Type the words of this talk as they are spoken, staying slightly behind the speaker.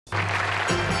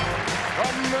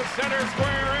the center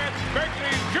square, it's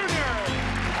Begley Jr.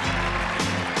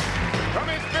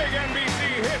 From his big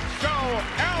NBC hit show,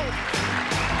 ALF.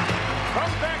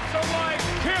 From Facts of Life,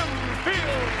 Kim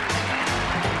Fields.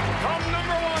 From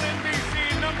 #1 NBC,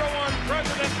 #1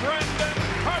 President Brendan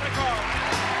Tartikoff.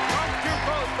 From Too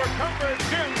Close for Comfort,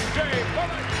 Jim J.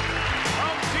 Bullock.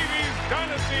 From TV's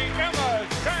Dynasty, Emma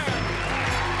Chan.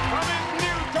 From his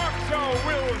new talk show,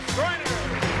 Will Schreiner.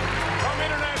 From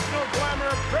international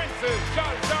glamour, Princess Zsa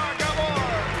Zsa Gabor.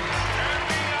 And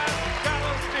me, I'm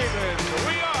Shallow Stevens.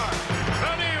 We are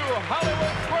the new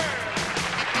Hollywood Square.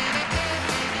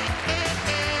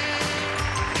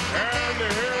 And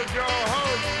here's your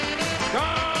host,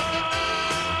 Don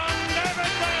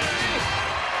Davidson.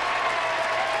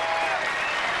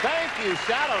 Thank you,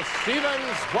 Shadow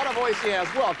Stevens. What a voice he has.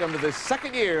 Welcome to the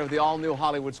second year of the all-new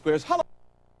Hollywood Squares. Hello.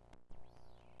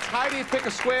 Heidi, pick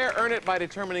a square. Earn it by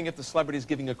determining if the celebrity is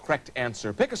giving a correct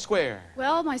answer. Pick a square.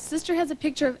 Well, my sister has a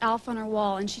picture of ALF on her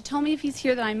wall, and she told me if he's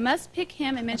here that I must pick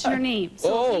him and mention her name.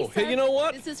 So, Oh, Lisa, hey, you know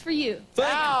what? This is for you.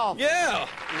 ALF. Yeah.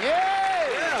 Yay!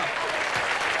 Yeah.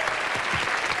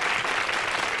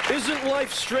 Isn't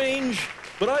life strange?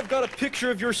 But I've got a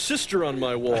picture of your sister on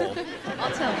my wall.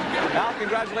 I'll tell you. Al,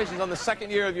 congratulations on the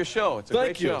second year of your show. It's a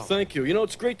great show. Thank you. You know,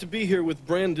 it's great to be here with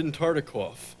Brandon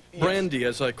Tartikoff. Brandy,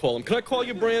 as I call him. Can I call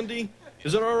you Brandy?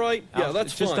 Is that all right? Yeah,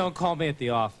 that's fine. Just don't call me at the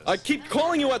office. I keep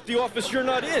calling you at the office you're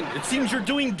not in. It seems you're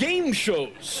doing game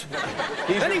shows.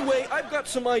 Anyway, I've got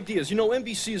some ideas. You know,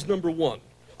 NBC is #1.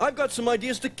 I've got some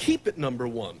ideas to keep it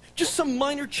 #1. Just some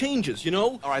minor changes, you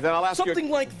know? All right, then I'll ask you... Something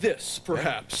like this,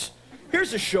 perhaps.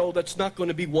 Here's a show that's not going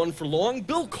to be one for long.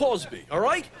 Bill Cosby, all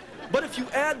right? But if you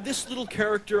add this little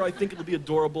character, I think it'll be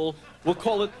adorable. We'll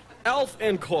call it ALF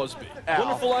and Cosby. Alf.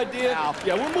 Wonderful idea? Alf.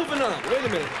 Yeah, we're moving on. Wait a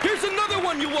minute. Here's another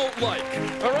one you won't like,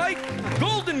 all right?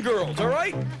 Golden Girls, all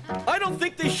right? I don't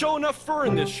think they show enough fur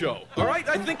in this show, all right?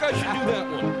 I think I should do that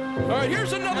one. All right,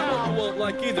 here's another one you won't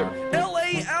like either.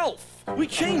 L.A. ALF. We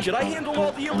change it. I handle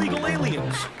all the illegal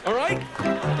aliens, all right? All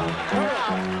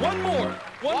right, one more.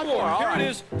 One more. Here it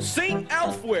is. St.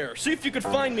 Alfware. See if you could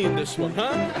find me in this one,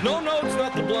 huh? No, it's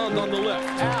not the blonde on the left.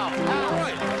 All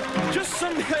right. Just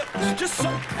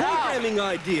some programming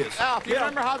ideas. Alf, you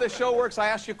remember how this show works? I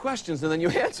ask you questions and then you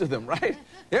answer them, right?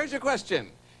 Here's your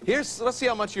question. Let's see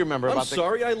how much you remember about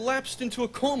sorry, I lapsed into a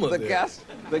coma the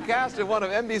cast of one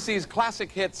of NBC's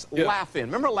classic hits, Laugh-In.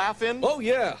 Remember Laugh-In? Oh,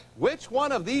 yeah. Which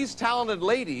one of these talented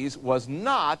ladies was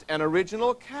not an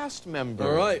original cast member?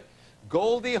 All right.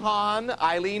 Goldie Hawn,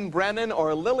 Eileen Brennan,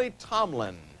 or Lily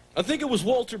Tomlin? I think it was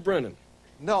Walter Brennan.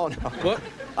 No. What?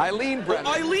 Eileen Brennan.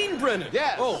 Oh, Eileen Brennan.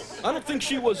 Yes. Oh, I don't think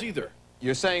she was either.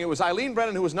 You're saying it was Eileen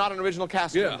Brennan who was not an original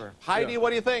cast member. Heidi, what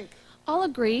do you think? I'll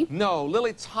agree. No,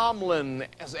 Lily Tomlin,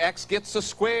 as X gets a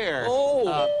square.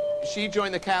 Oh. She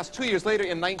joined the cast 2 years later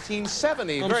in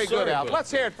 1970. Very good, sorry, Alf. but...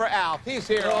 Let's hear it for Alf. He's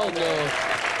here. Oh, no.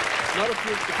 Not if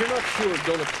you're not sure,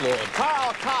 don't applaud.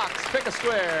 Carl Cox, pick a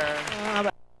square.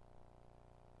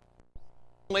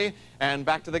 And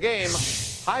back to the game.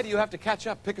 Heidi, you have to catch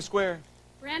up. Pick a square.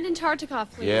 Brandon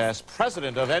Tartikoff, please. Yes,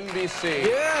 president of NBC.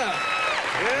 Yeah.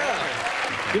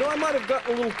 You know, I might have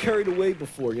gotten a little carried away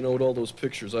before, you know, with all those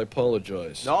pictures. I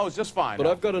apologize. No, it's just fine. But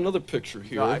I've got another picture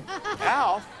here.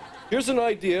 Alf. Here's an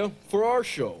idea for our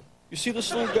show. You see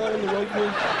this little guy on the right here?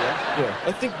 Yeah.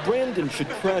 I think Brandon should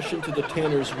crash into the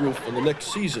Tanner's roof in the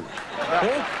next season.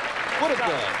 Huh? What a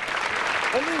guy.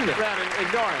 I mean that. Brandon,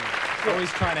 ignore him.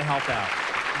 Always trying to help out.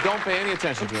 Don't pay any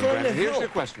attention to him, Brandon. Here's your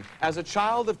question. As a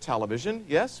child of television,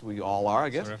 yes, we all are, I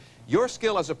guess, your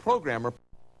skill as a programmer...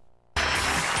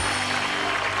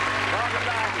 Welcome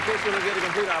back. In case we were going to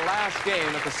complete our last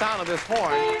game, at the sound of this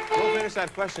horn, we'll finish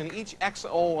that question. Each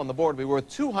XO on the board will be worth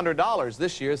 $200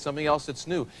 this year, something else that's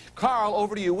new. Carl,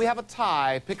 over to you. We have a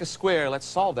tie. Pick a square. Let's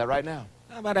solve that right now.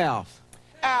 How about Alf?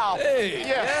 Alf. Hey,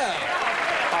 yes.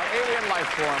 yeah. Our alien life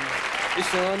form. Hey,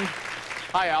 son.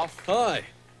 Hi, Alf. Hi.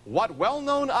 What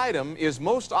well-known item is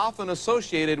most often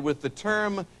associated with the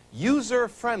term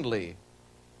user-friendly?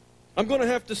 I'm going to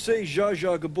have to say Zsa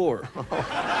Zsa Gabor.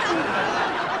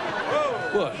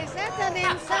 What? Is that an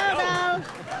insult, Alf?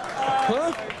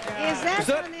 Huh? Is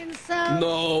that an insult?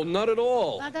 No, not at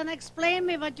all. Well, then explain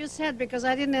me what you said, because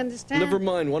I didn't understand. Never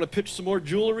mind. Want to pitch some more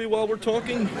jewelry while we're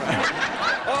talking?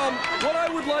 What I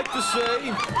would like to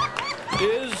say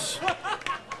is...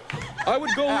 I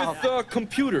would go with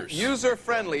computers.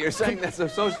 User-friendly. You're saying that's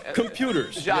associated...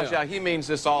 Computers. Zsa, he means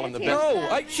this all in the business.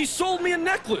 No, she sold me a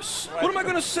necklace. What am I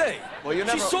going to say? Well, you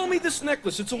never... She sold me this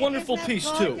necklace. It's a wonderful piece,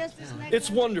 too.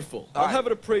 It's wonderful. I'll have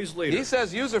it appraised later. He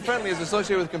says user-friendly is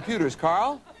associated with computers.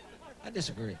 Carl? I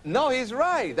disagree. No, he's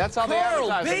right. That's how they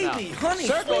Carl, advertise it now. baby, honey,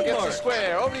 Circle gets a sweetheart.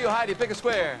 square. Over to you, Heidi. Pick a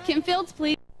square. Kim Fields,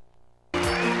 please.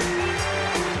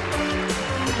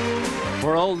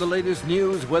 For all the latest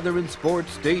news, weather, and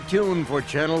sports, stay tuned for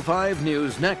Channel 5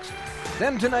 News next.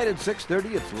 Then tonight at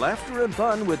 6:30, it's Laughter and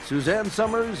Fun with Suzanne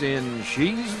Summers in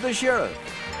She's the Sheriff.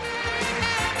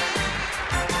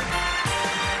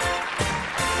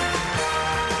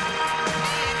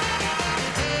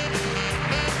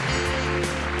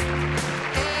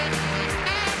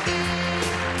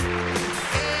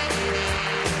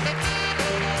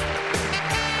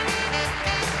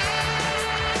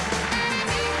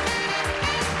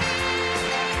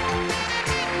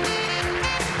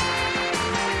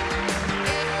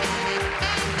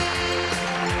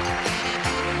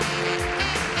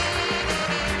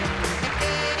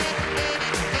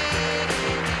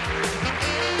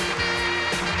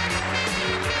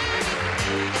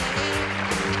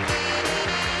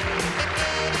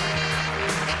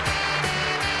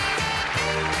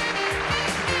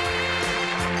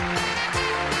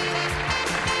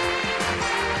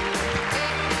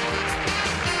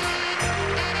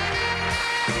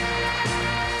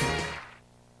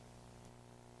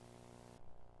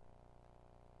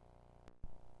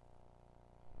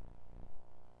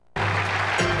 From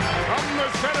the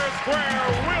center square,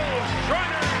 Will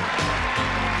Schreiner.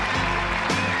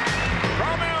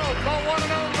 From ALF, the one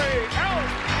and only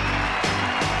ALF.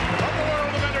 From the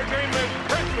world of entertainment,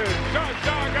 Princess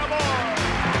Zsa Gabor.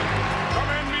 From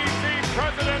NBC,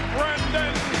 President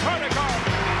Brendan Tartikoff.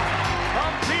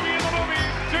 From TV and the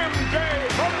movies, Jim J.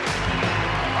 Bullock.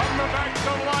 From the Facts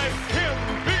of Life, Kim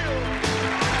Fields.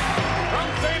 From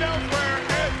St. Elsewhere,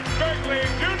 Ed Begley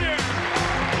Jr.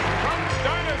 From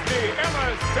Dynasty, Emma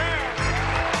Sam.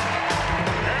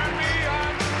 And me,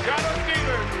 I'm Shadow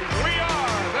Stevens. We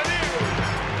are the new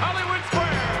Hollywood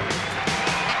Square.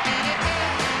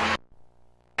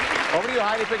 Over to you,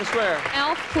 Heidi. Pick a square.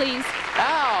 Alf, please.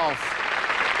 Alf.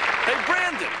 Hey,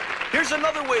 Brandon, here's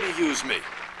another way to use me.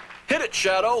 Hit it,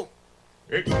 Shadow.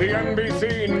 It's the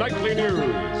NBC Nightly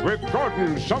News with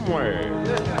Gordon Shumway.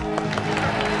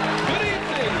 Good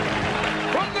evening.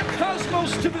 From the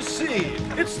cosmos to the sea,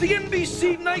 it's the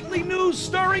NBC Nightly News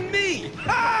starring me.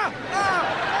 Ha!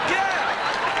 Ha! Yeah!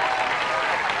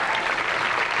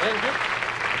 And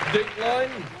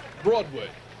Dateline, Broadway.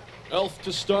 Elf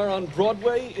to star on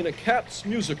Broadway in a Cats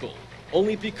musical.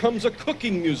 Only becomes a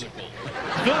cooking musical.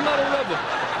 Film at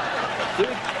 11. See?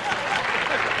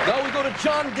 Now we go to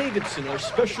John Davidson, our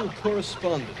special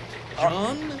correspondent.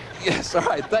 John? Yes, all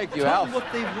right. Thank you, Tell Alf. them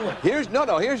what they want.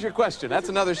 Here's your question. That's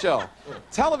another show.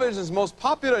 Television's most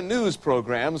popular news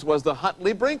programs was the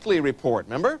Huntley-Brinkley Report,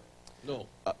 remember? No.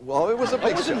 Well, it was a I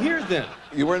big wasn't show. here then.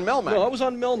 You were in Melmac. No, I was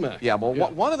on Melmac. Yeah, well,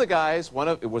 one of the guys,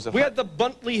 it was a We had the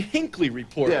Buntley-Hinckley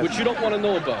report, Yes. which you don't want to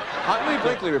know about.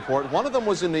 Huntley-Brinkley Report. One of them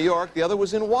was in New York, the other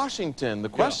was in Washington. The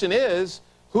question is,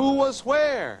 who was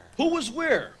where? Who was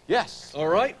where? Yes. All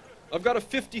right? I've got a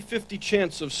 50-50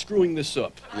 chance of screwing this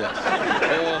up. Yes.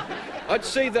 I'd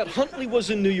say that Huntley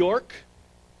was in New York,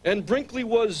 and Brinkley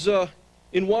was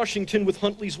in Washington with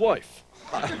Huntley's wife.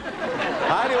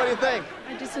 Heidi, what do you think?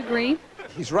 I disagree.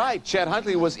 He's right. Chet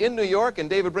Huntley was in New York, and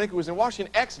David Brinkley was in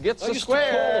Washington. X gets I the used to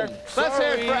square. call him. Let's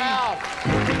hear it for Sorry. Alf.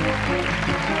 Over to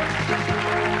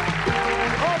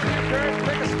you, Kurt.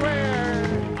 Pick a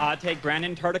square. Take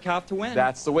Brandon Tartikoff to win.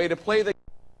 That's the way to play the...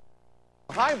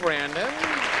 Hi, Brandon.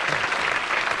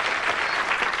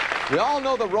 We all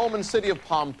know the Roman city of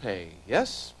Pompeii,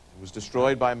 yes? It was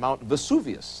destroyed by Mount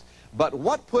Vesuvius. But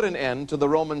what put an end to the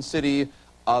Roman city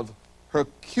of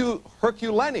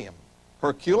Herculaneum?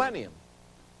 Herculaneum.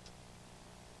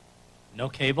 No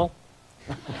cable?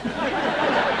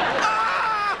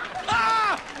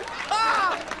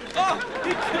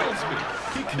 He kills me.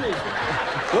 He kills me.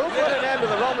 Who put an end to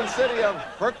the Roman city of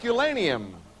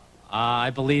Herculaneum? I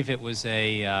believe it was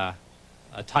a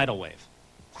tidal wave.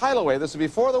 Tidal wave. This is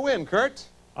before the win, Kurt.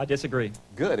 I disagree.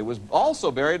 Good. It was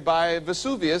also buried by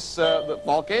Vesuvius, the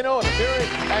volcano, and the period.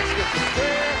 X gets the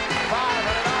square.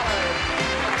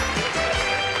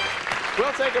 $500.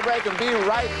 We'll take a break and be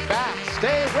right back.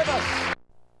 Stay with us.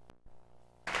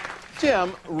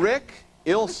 Jim, Rick,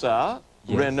 Ilsa,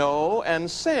 Renault, and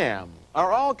Sam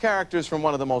are all characters from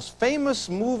one of the most famous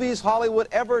movies Hollywood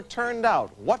ever turned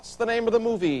out. What's the name of the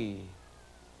movie?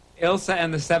 Ilsa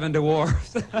and the Seven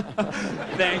Dwarfs.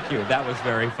 Thank you. That was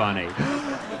very funny.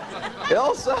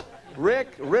 Ilsa,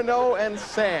 Rick, Renault, and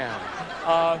Sam.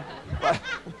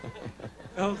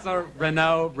 Ilsa,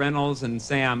 Renault, Reynolds, and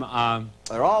Sam.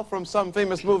 They're all from some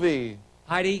famous movie.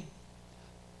 Heidi,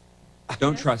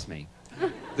 don't trust me.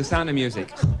 The Sound of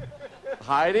Music.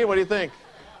 Heidi, what do you think?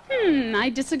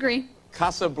 I disagree.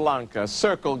 Casablanca.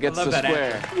 Circle gets I the love that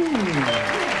square.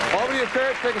 Over to you,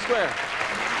 Kurt. Pick a square.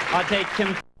 I'll take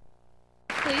Kim.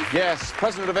 Please. Yes,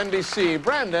 president of NBC.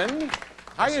 Brandon,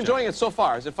 how are you enjoying it so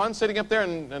far? Is it fun sitting up there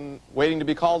and waiting to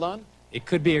be called on? It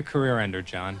could be a career ender,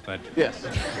 John, but Yes.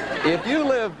 If you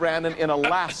live, Brandon, in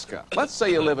Alaska, let's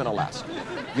say you live in Alaska,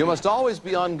 you must always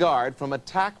be on guard from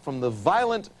attack from the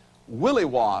violent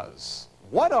Willywaws.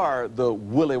 What are the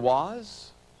Willywaws?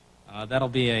 that'll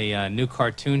be a new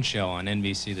cartoon show on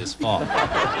NBC this fall. Oh,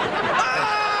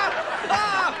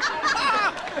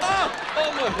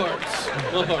 my hearts.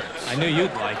 My hearts. I knew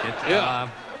you'd like it. Yeah.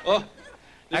 Does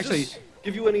actually- this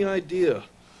give you any idea,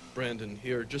 Brandon,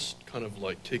 here? Just kind of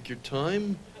like take your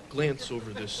time, glance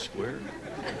over this square.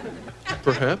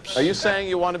 Perhaps? Are you saying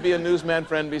you want to be a newsman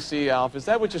for NBC, Alf? Is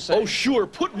that what you're saying? Oh, sure.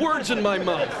 Put words in my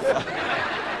mouth.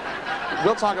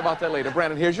 We'll talk about that later.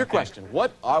 Brandon, here's your question.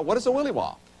 What is a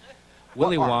Willywaw?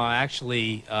 Willywaw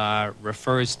actually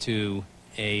refers to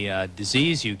a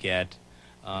disease you get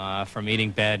from eating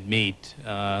bad meat.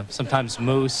 Sometimes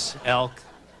moose, elk,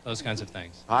 those kinds of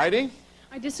things. Heidi?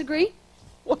 I disagree.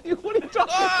 What are you talking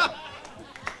about?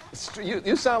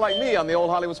 You sound like me on the old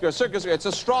Hollywood Square Circus. It's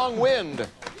a strong wind.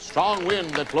 Strong wind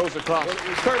that blows across.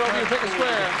 Kurt, over you, pick a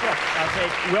square. I'll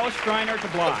take Will Schreiner to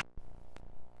block.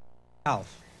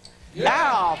 Alf.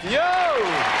 Alf, yo! He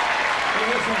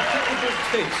has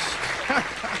incredible taste.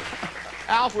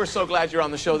 Alf, we're so glad you're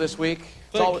on the show this week.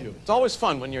 Thank you. It's always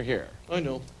fun when you're here. I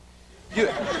know.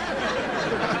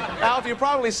 Alf, you've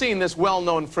probably seen this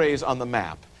well-known phrase on the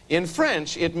map. In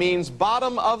French, it means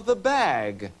bottom of the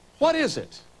bag. What is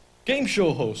it? Game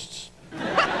show hosts.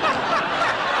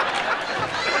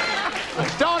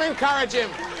 Don't encourage him.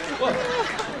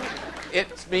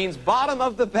 It means bottom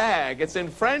of the bag. It's in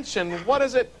French, and what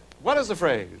is it? What is the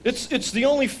phrase? It's the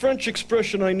only French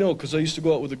expression I know, because I used to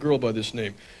go out with a girl by this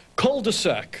name.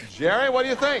 Cul-de-sac. Jerry, what do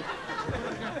you think?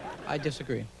 I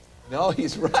disagree. No,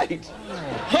 he's right.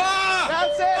 Ha!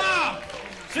 That's it. Ah!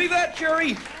 See that,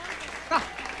 Jerry?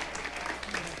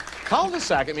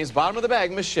 Cul-de-sac, it means bottom of the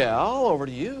bag. Michelle, over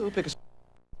to you. Pick a...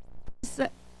 Zsa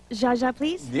Zsa,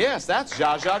 please. Yes, that's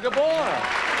Zsa Zsa Gabor.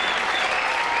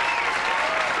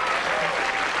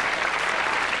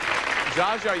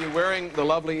 Zsa Zsa, are you wearing the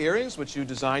lovely earrings which you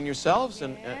design yourselves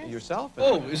and yourself?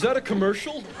 Oh, is that a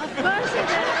commercial? Of course it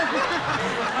is.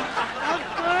 Of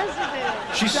course it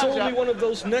is. She sold me one of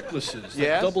those necklaces that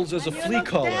Yes? doubles as a And you flea look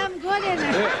collar. damn good in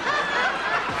it.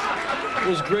 It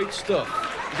was great stuff.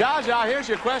 Zsa Zsa, here's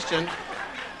your question.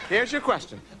 Here's your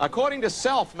question. According to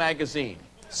Self magazine,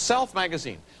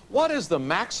 what is the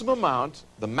maximum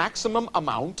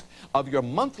amount of your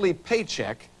monthly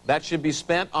paycheck that should be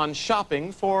spent on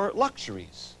shopping for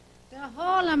luxuries? The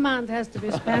whole amount has to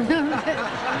be spent on it.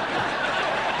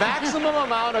 Maximum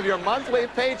amount of your monthly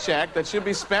paycheck that should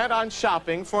be spent on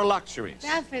shopping for luxuries.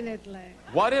 Definitely.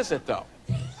 What is it, though?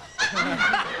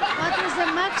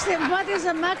 What is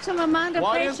the maximum amount of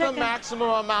What paycheck? is the maximum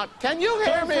amount? Can you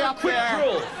hear me up Quick there?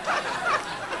 drill.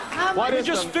 How What much, is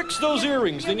Just the... fix those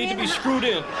earrings. They need to be screwed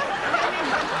in.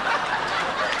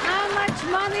 how much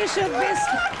money should be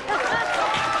spent?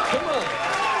 Come on.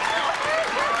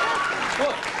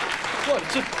 What?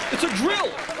 It's a drill.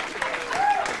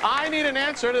 I need an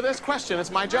answer to this question. It's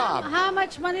my job. How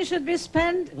much money should be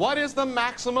spent? What is the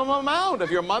maximum amount of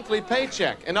your monthly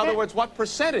paycheck? In other words, what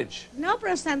percentage? No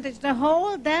percentage. The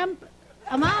whole damn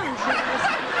amount should be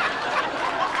spent.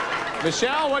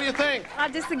 Michelle, what do you think? I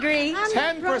disagree.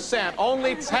 10%.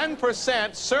 Only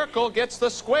 10%. Circle gets the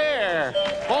square.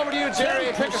 Over to you,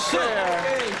 Jerry. Pick a square.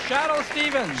 Hey, Shadow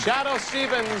Stevens. Shadow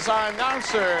Stevens, our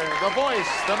announcer, the voice,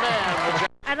 the man.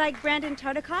 I like Brandon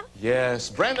Tartikoff. Yes,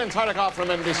 Brandon Tartikoff from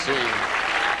NBC.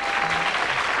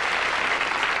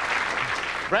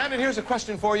 Brandon, here's a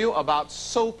question for you about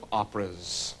soap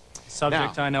operas.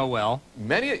 Subject Now, I know well.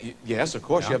 Yes, of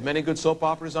course. Yeah. You have many good soap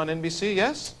operas on NBC,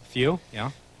 yes? Few, yeah.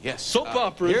 Yes. Soap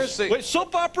operas. Here's the... Wait,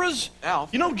 soap operas?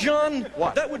 Alf. You know, John,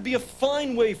 What? that would be a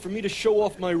fine way for me to show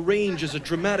off my range as a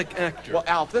dramatic actor. Well,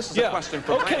 Alf, this is a question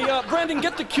for Okay, Brandon. Brandon,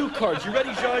 get the cue cards. You ready,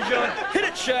 Zsa Zsa? Hit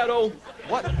it, Shadow.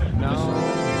 What?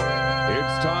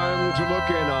 It's time to look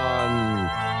in on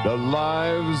the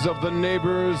lives of the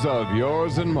neighbors of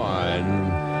yours and mine,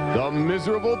 the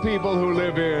miserable people who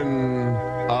live in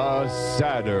a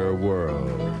sadder world.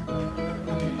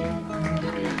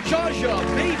 Zsa Zsa,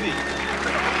 baby.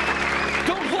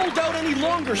 Don't hold out any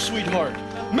longer, sweetheart.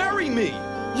 Marry me.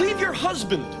 Leave your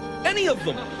husband. Any of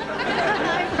them.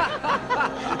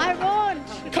 I won't.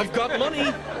 I've got money.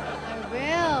 I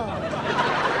will.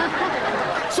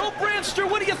 So, Branster,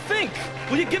 what do you think?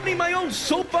 Will you give me my own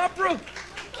soap opera?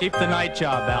 Keep the night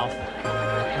job, Alf.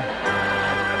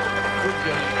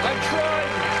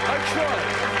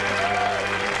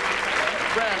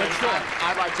 Brandon,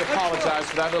 I'd like to apologize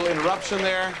for that little interruption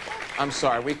there. I'm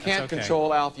sorry. We can't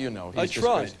control Alf, you know. I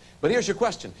tried. But here's your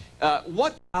question.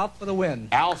 What? Alf for the win.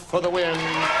 Alf for the win.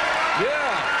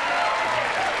 Yeah.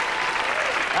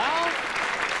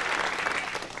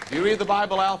 Alf? Do you read the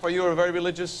Bible, Alf? Are you a very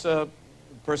religious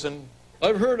person?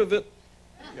 I've heard of it.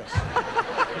 Yes.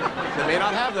 They may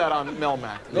not have that on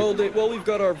Melmac. No, well, we've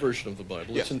got our version of the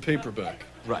Bible. Yes. It's in paperback.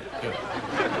 Right.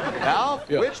 Yeah. Alf,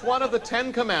 Yeah. which one of the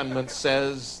 10 Commandments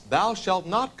says, "Thou shalt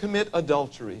not commit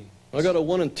adultery"? I got a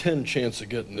 1 in 10 chance of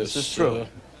getting this. This is true.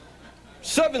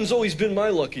 7's always been my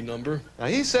lucky number. Now,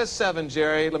 he says 7,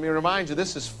 Jerry. Let me remind you,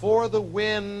 this is for the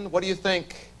win. What do you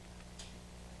think?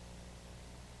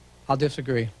 I'll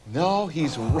disagree. No,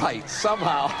 he's right,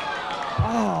 somehow.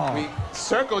 I mean,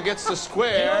 circle gets the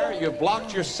square. You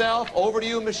blocked yourself. Over to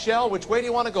you, Michelle. Which way do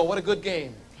you want to go? What a good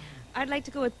game. I'd like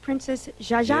to go with Princess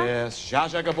Zsa Zsa. Yes, Zsa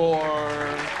Zsa Gabor.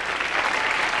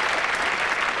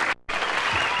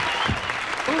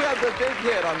 Who had the big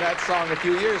hit on that song a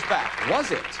few years back?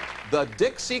 Was it the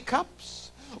Dixie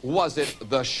Cups? Was it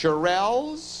the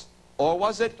Shirelles? Or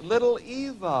was it Little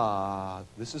Eva?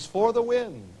 This is for the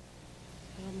win.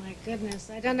 Oh, my goodness.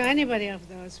 I don't know anybody of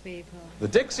those people. The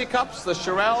Dixie Cups, the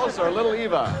Shirelles, or Little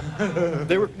Eva?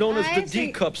 They were known as I the D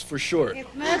think cups for short. It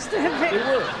must have They been.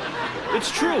 were.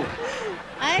 It's true.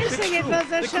 I It's think it true. was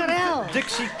the They couldn't put Shirelles.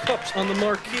 Dixie cups on the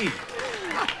marquee.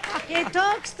 He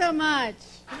talks too much.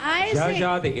 I Zsa think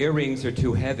Zsa, the earrings are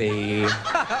too heavy. no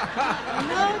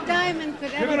diamond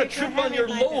could You're ever going to be so trip on heavy, your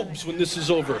my lobes when this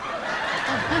is over.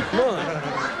 Come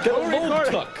on. Get a lobe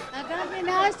tuck. darling. Now, don't be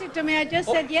nasty to me. I just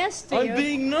said yes to you. I'm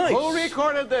being nice. Who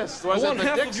recorded this? Was I it want the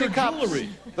half of Dixie your Cups, jewelry.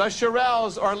 the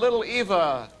Shirelles, or Little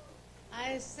Eva?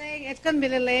 I say it couldn't be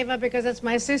Little Eva because it's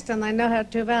my sister and I know her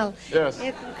too well. Yes.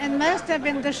 It must have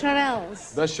been the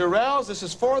Shirelles. The Shirelles, this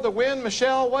is for the win.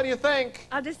 Michelle, what do you think?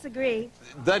 I'll disagree.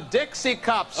 The Dixie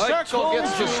Cups. I Circle told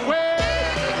gets you. the square.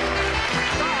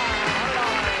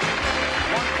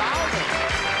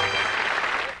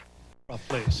 1,000.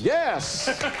 Please. Yes.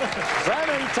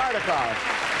 Brandon Tartikoff.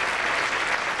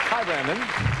 Hi, Brandon.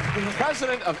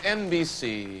 President of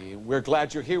NBC. We're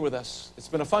glad you're here with us. It's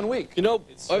been a fun week. You know,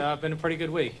 It's been a pretty good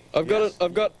week. I've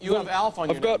got You have Alf on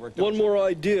your I've got network, don't one you? more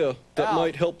idea that Alf.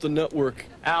 might help the network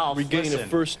Alf, regain listen. a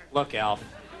first. Look, Alf,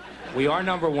 we are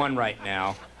 #1 right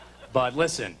now, but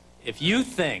listen, if you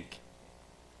think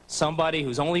somebody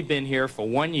who's only been here for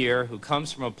 1 year, who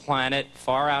comes from a planet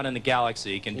far out in the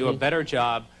galaxy, can do a better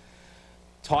job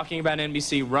talking about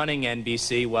NBC, running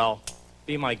NBC, well,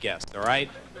 be my guest, all right?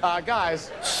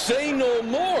 Guys, Say no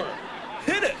more.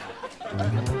 Hit it.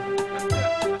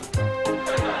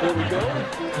 There we go.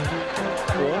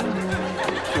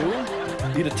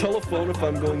 1, 2. Need a telephone if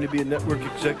I'm going to be a network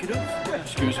executive.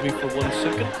 Excuse me for 1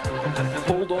 second.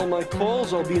 Hold all my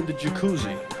calls. I'll be in the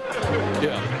jacuzzi.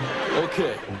 Yeah.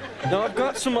 Okay. Now I've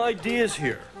got some ideas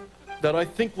here that I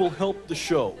think will help the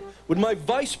show. Would my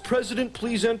vice president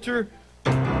please enter?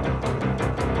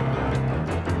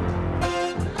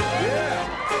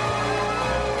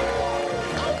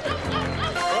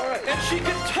 She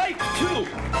can type, too.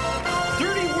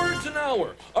 30 words an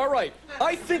hour. All right.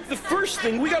 I think the first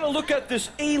thing, we got to look at this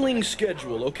ailing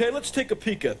schedule, okay? Let's take a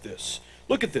peek at this.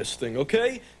 Look at this thing,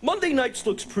 okay? Monday nights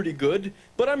looks pretty good,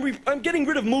 but I'm getting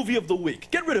rid of movie of the week.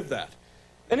 Get rid of that.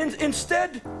 And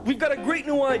instead, we've got a great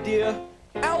new idea,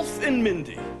 Alf and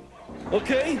Mindy.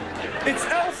 Okay? It's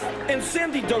Alf and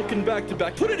Sandy Duncan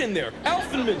back-to-back. Put it in there.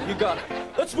 Alf and Mindy, you got it.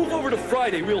 Let's move over to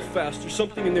Friday real fast. There's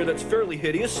something in there that's fairly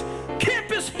hideous.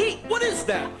 Campus Heat! What is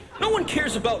that? No one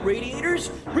cares about radiators.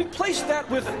 Replace that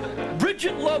with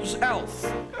Bridget Loves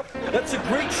Alf. That's a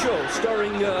great show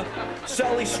starring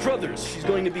Sally Struthers. She's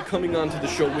going to be coming on to the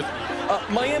show with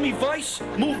Miami Vice.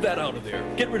 Move that out of there.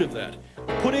 Get rid of that.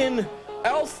 Put in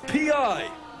Alf P.I.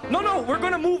 No, we're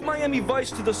going to move Miami Vice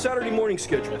to the Saturday morning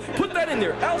schedule. Put that in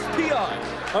there, Alf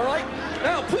P.I. All right?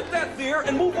 Now, put that there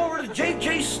and move over to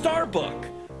J.J. Starbuck.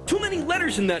 Too many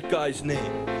letters in that guy's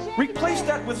name. Replace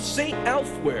that with St.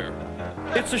 Alfware.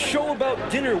 It's a show about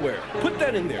dinnerware. Put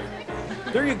that in there.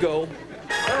 There you go. All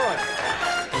right.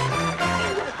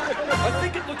 I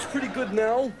think it looks pretty good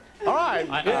now. all right.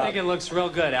 I think it looks real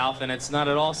good, Alf, and it's not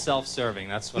at all self-serving.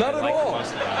 That's what Not I at like all. the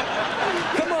most about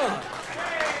it. Come on.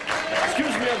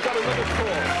 Excuse me, I've got another call.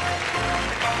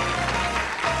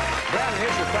 Brandon,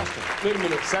 here's your question. Wait a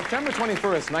minute. September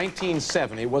 21st,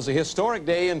 1970 was a historic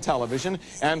day in television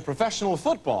and professional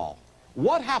football.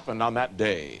 What happened on that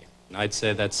day? I'd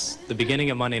say that's the beginning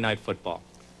of Monday Night Football.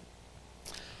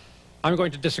 I'm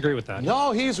going to disagree with that.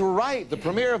 No, he's right. The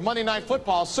premiere of Monday Night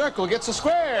Football. Circle gets a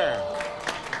square.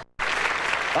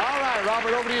 All right, right,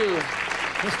 Robert, over to you.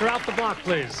 Mr. Alf the block,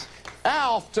 please.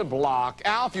 Alf to block.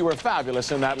 Alf, you were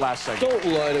fabulous in that last segment.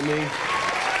 Don't lie to me.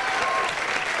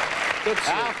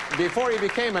 Alf, before he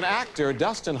became an actor,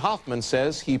 Dustin Hoffman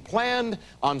says he planned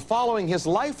on following his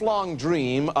lifelong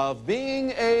dream of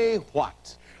being a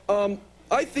what?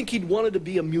 I think he'd wanted to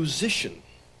be a musician.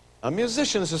 A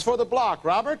musician. This is for the block.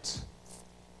 Robert?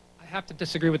 I have to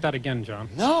disagree with that again, John.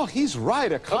 No, he's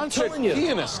right. A concert I'm telling you,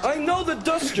 pianist. I know the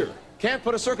duster. Can't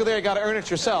put a circle there. You got to earn it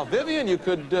yourself. Vivian, you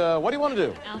could, what do you want to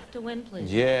do? Alf to win,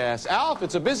 please. Yes. Alf,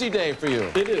 it's a busy day for you.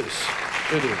 It is.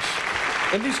 It is.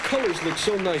 And these colors look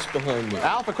so nice behind me.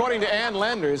 Alf, according to Ann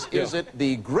Landers, is it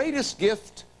the greatest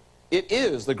gift? It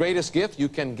is the greatest gift you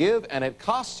can give, and it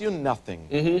costs you nothing.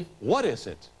 Mm-hmm. What is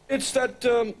it? It's that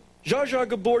Zsa Zsa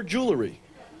Gabor jewelry.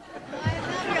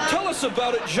 Tell us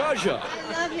about it, Zsa Zsa.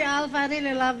 I love you, Alf. I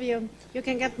really love you. You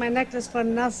can get my necklace for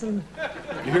nothing.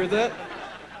 You hear that?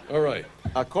 All right.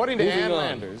 According to Moving Ann on.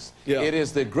 Landers, Yeah. it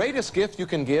is the greatest gift you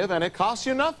can give, and it costs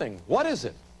you nothing. What is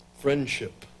it?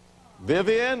 Friendship.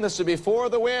 Vivian, this would be for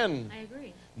the win. I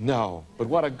agree. No, but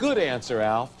what a good answer,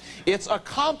 Alf. It's a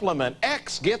compliment.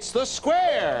 X gets the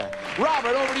square.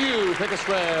 Robert, over to you. Pick a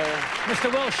square.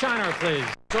 Mr. Will Shiner, please.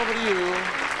 Over to you.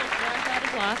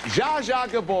 Zsa Zsa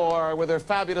Gabor with her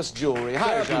fabulous jewelry.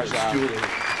 Hi, Zsa Fabulous Zsa. jewelry.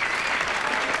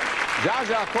 Zsa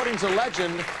Zsa, according to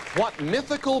legend, what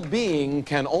mythical being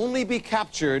can only be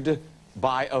captured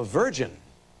by a virgin?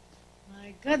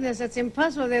 My goodness, it's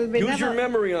impossible. They'll be Use your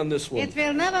memory on this one. It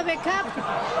will never be captured.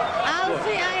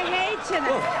 Alfie, I hate you.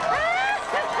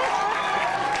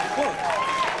 What?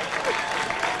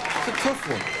 It's a tough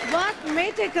one. What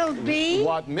mythical being?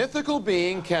 What mythical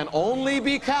being can only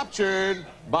be captured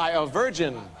by a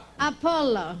virgin?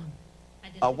 Apollo.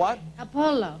 A what?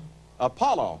 Apollo.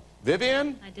 Apollo.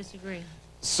 Vivian? I disagree.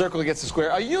 Circle gets the square.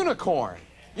 A unicorn.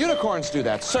 Unicorns do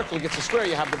that. Circle gets the square.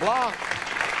 You have the block.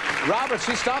 Robert,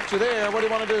 she stopped you there. What do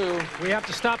you want to do? We have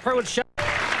to stop her with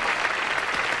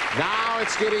Now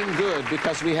it's getting good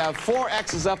because we have 4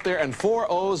 X's up there and 4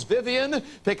 O's. Vivian,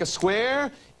 pick a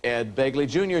square. Ed Begley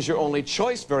Jr. is your only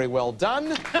choice. Very well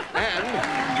done. And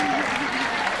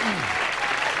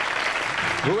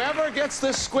whoever gets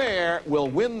this square will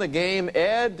win the game.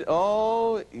 Ed,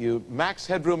 oh, you max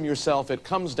headroom yourself. It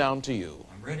comes down to you.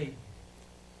 I'm ready.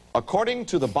 According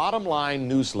to the Bottom Line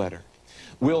newsletter,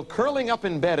 will curling up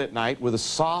in bed at night with a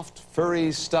soft,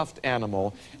 furry, stuffed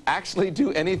animal actually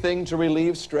do anything to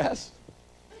relieve stress?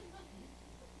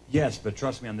 Yes, but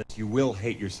trust me on this, you will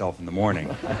hate yourself in the morning.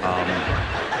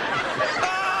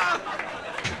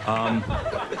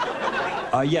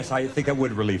 Yes, I think that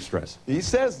would relieve stress. He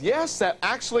says, yes, that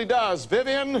actually does.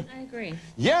 Vivian? I agree.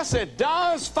 Yes, it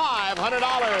does. $500.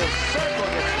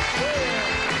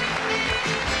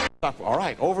 All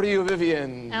right, over to you,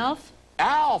 Vivian. Alf?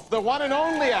 Alf, the one and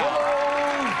only Alf.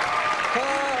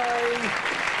 Hi.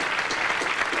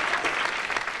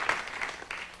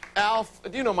 Alf,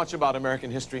 do you know much about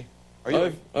American history? Are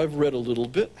you? I've read a little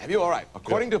bit. Have you? All right.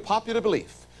 According to popular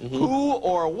belief, who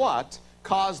or what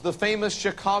caused the famous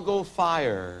Chicago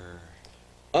fire?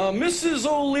 Mrs.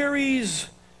 O'Leary's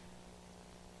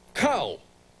cow.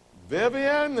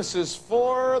 Vivian, this is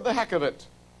for the heck of it.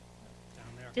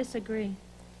 Disagree.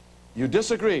 You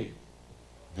disagree?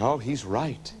 No, he's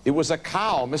right. It was a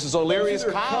cow, Mrs. O'Leary's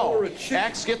Either a cow cow. or a chicken.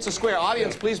 X gets a square.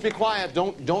 Audience, please be quiet.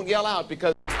 Don't yell out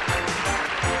because...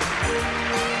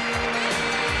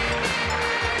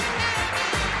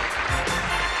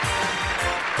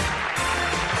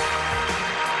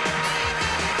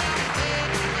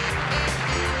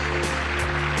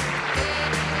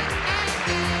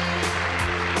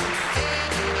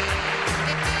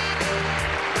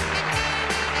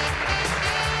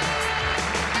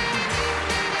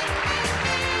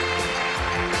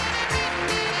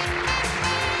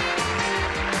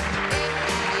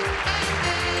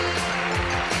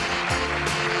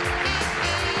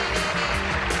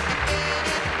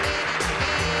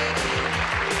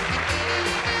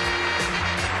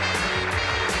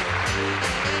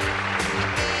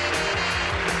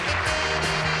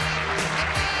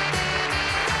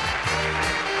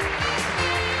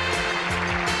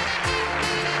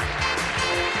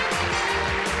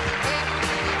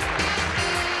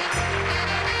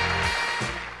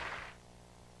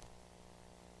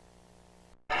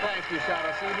 Thank you,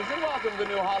 Shadow Stevens, and welcome to the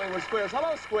new Hollywood Squares.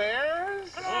 Hello, Squares.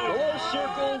 Hello,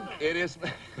 Circle. It is...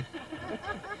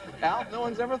 Alf, no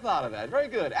one's ever thought of that. Very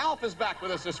good. Alf is back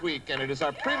with us this week, and it is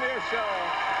our premiere show.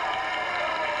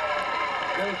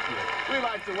 Thank you. We'd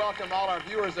like to welcome all our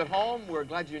viewers at home. We're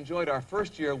glad you enjoyed our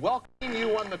first year. Welcoming you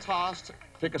won the toss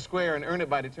Pick a square and earn it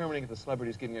by determining if the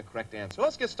celebrity is giving a correct answer.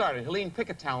 Let's get started. Helene,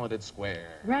 pick a talented square.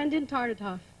 Brandon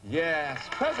Tartikoff. Yes,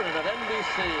 president of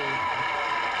NBC.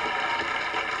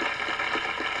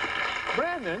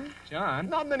 Brandon. John.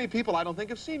 Not many people, I don't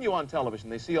think, have seen you on television.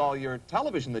 They see all your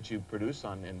television that you produce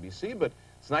on NBC, but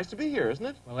it's nice to be here, isn't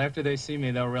it? Well, after they see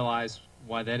me, they'll realize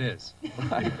why that is.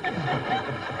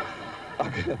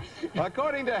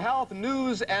 According to Health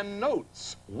News and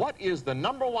Notes, what is the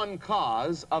 #1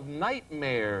 cause of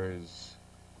nightmares?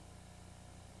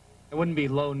 It wouldn't be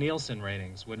low Nielsen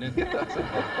ratings, wouldn't it?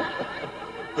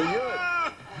 For you,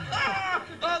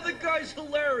 Oh, the guy's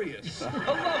hilarious. I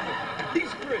love him.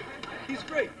 He's great. He's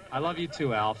great. I love you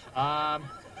too, Alf. I'm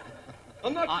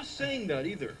not just saying that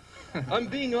either. I'm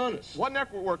being honest. what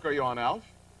network are you on, Alf?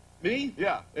 Me?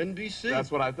 Yeah. NBC.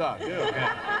 That's what I thought. Yeah. Okay.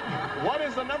 What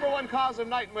is the #1 cause of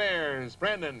nightmares,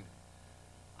 Brandon?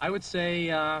 I would say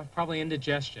probably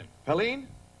indigestion. Helene?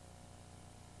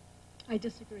 I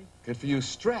disagree. Good for you.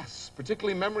 Stress,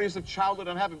 particularly memories of childhood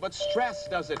unhappy, but stress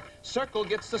does it. Circle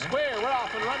gets the square. We're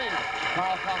off and running.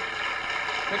 Carl,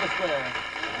 pick a square.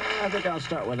 I think I'll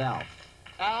start with Alf.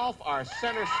 Alf, our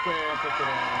center square, picked it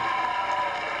in.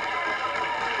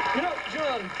 You know,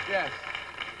 John. Yes.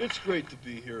 It's great to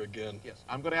be here again. Yes.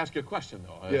 I'm going to ask you a question,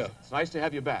 though. Yeah. It's nice to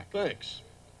have you back. Thanks.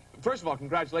 First of all,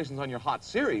 congratulations on your hot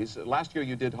series. Last year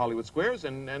you did Hollywood Squares,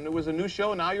 and it was a new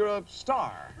show, and now you're a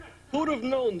star. Who would have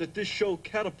known that this show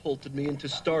catapulted me into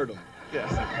stardom? Yes.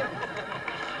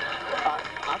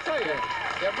 I'll tell you,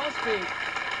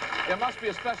 it must be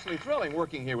especially thrilling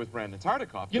working here with Brandon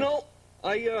Tartikoff. You know,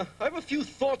 I have a few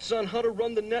thoughts on how to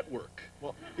run the network.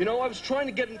 Well, you know, I was trying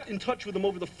to get in touch with him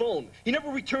over the phone. He never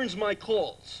returns my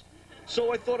calls.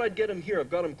 So I thought I'd get him here. I've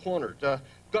got him cornered.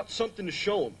 Got something to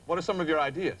show him. What are some of your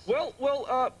ideas? Well,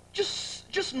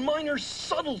 just minor,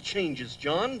 subtle changes,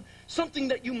 John. Something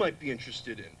that you might be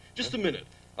interested in. Just a minute.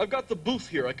 I've got the booth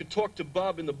here. I could talk to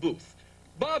Bob in the booth.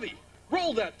 Bobby,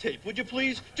 roll that tape, would you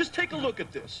please? Just take a look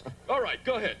at this. All right,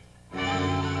 go ahead.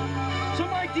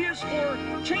 Some ideas for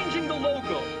changing the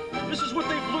logo. This is what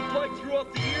they've looked like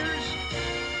throughout the years.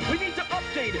 We need to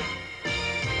update it.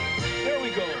 There we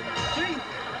go. See?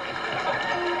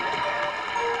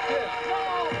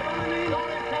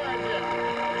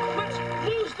 Let's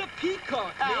lose the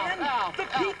peacock, man. The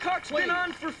peacock's been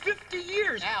on for 50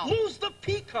 years. Lose the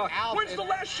peacock. When's the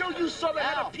last show you saw that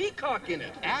had a peacock in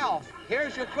it? Alf,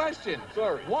 here's your question.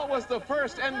 Sorry. What was the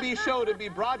first NB show to be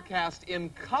broadcast in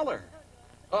color?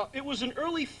 It was an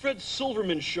early Fred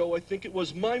Silverman show. I think it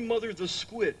was My Mother the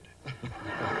Squid.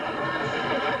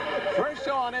 First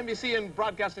show on NBC in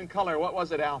broadcast in color. What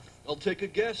was it, Alf? I'll take a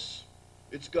guess.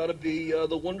 It's got to be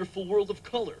The Wonderful World of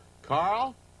Color.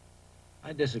 Carl?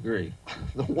 I disagree.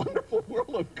 The Wonderful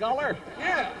World of Color?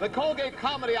 Yeah. The Colgate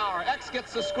Comedy Hour. X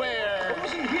gets the square. I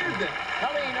wasn't here then.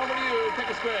 Helene, over to you. Pick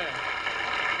a square.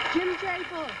 Jim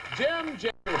Draper. Jim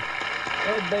J.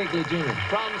 Ed Begley Jr.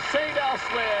 From St.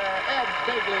 Elsewhere, Ed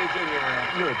Begley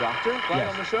Jr. You're a doctor, right,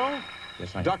 Yes. on the show?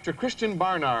 Yes, I am. Dr. Christian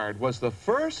Barnard was the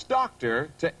first doctor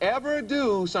to ever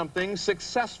do something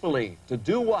successfully. To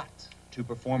do what? To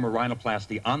perform a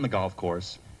rhinoplasty on the golf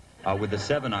course with the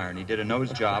 7-iron. He did a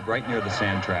nose job right near the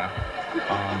sand trap.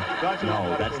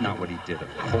 No, that's not what he did, of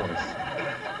course.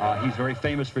 He's very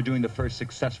famous for doing the first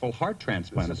successful heart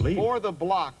transplant, I believe. For the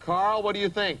block. Carl, what do you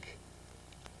think?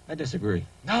 I disagree.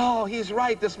 No, he's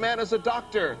right. This man is a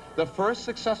doctor. The first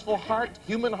successful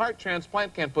human heart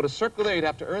transplant. Can't put a circle there. You'd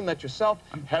have to earn that yourself.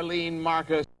 Helene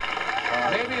Marcus.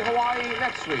 Maybe Hawaii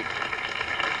next week.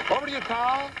 Over to you,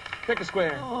 Carl. Pick a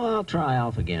square. Oh, I'll try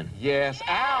Alf again. Yes,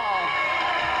 Al.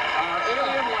 Our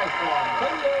alien life form.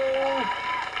 Hello.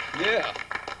 Yeah.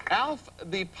 Alf,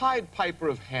 the Pied Piper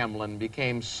of Hamelin,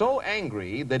 became so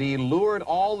angry that he lured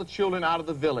all the children out of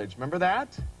the village. Remember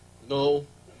that? No.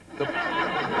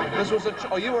 This was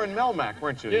oh, you were in Melmac,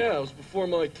 weren't you? Yeah, it was before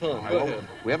my time. Go ahead.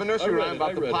 We have a nursery rhyme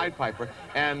about the Pied Piper,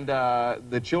 and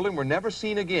the children were never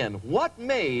seen again. What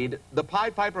made the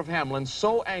Pied Piper of Hamelin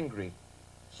so angry?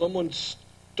 Someone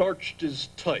starched his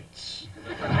tights.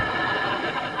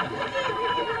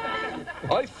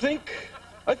 I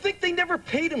think they never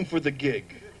paid him for the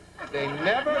gig. They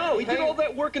never No, he did all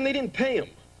that work and they didn't pay him.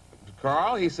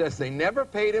 Carl, he says they never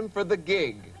paid him for the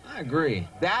gig. I agree.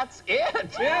 That's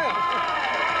it. Yeah.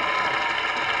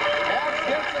 That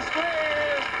gets the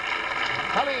square.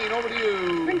 Helene, over to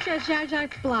you. Princess Zsa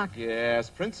Zsa's block. Yes,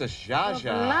 Princess Zsa Zsa.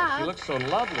 Block. She looks so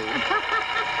lovely.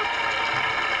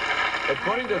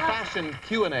 According to Fashion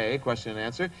Q&A, question and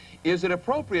answer, is it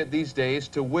appropriate these days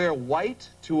to wear white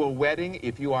to a wedding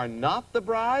if you are not the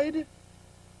bride?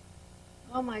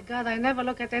 Oh, my God, I never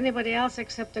look at anybody else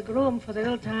except the groom for the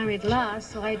little time it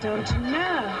lasts, so I don't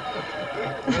know.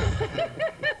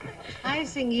 I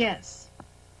think yes.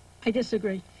 I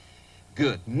disagree.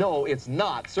 Good. No, it's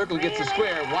not. Circle gets a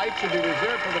square. White should be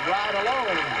reserved for the bride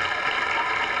alone.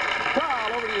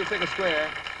 Carl, over to you. Take a square.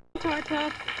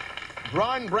 Tartov.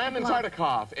 Brandon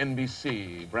Tartikoff,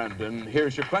 NBC. Brandon,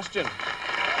 here's your question.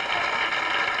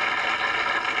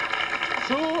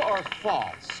 True or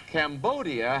false?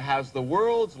 Cambodia has the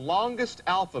world's longest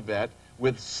alphabet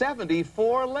with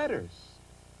 74 letters.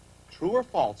 True or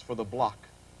false for the block?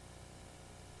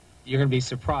 You're going to be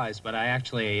surprised, but I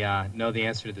actually know the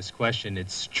answer to this question.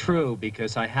 It's true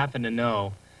because I happen to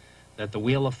know that the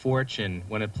Wheel of Fortune,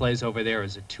 when it plays over there,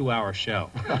 is a 2-hour show.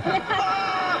 That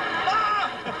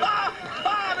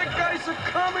guy's a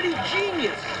comedy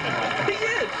genius. He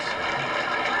is.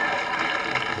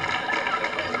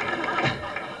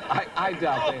 I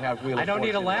doubt they have Wheel of Fortune. I don't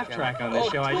need a laugh track on this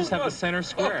show. I just have the center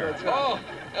square.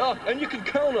 And you can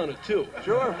count on it, too.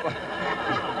 Sure.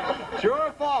 True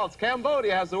or false?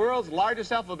 Cambodia has the world's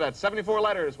largest alphabet, 74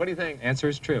 letters. What do you think? Answer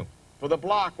is true. For the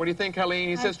block, what do you think, Helene?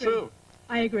 He says true.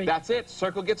 I agree. That's it.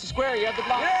 Circle gets a square. You have the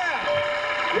block.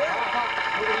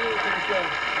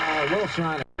 Will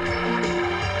Shiner.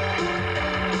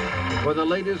 For the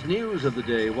latest news of the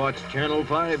day, watch Channel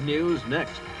 5 News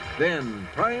next. Then,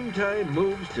 primetime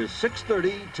moves to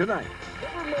 6:30 tonight.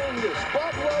 Never mind this.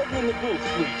 Bob Loudon in the booth,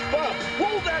 please. Bob,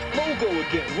 roll that logo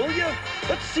again, will you?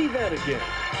 Let's see that again.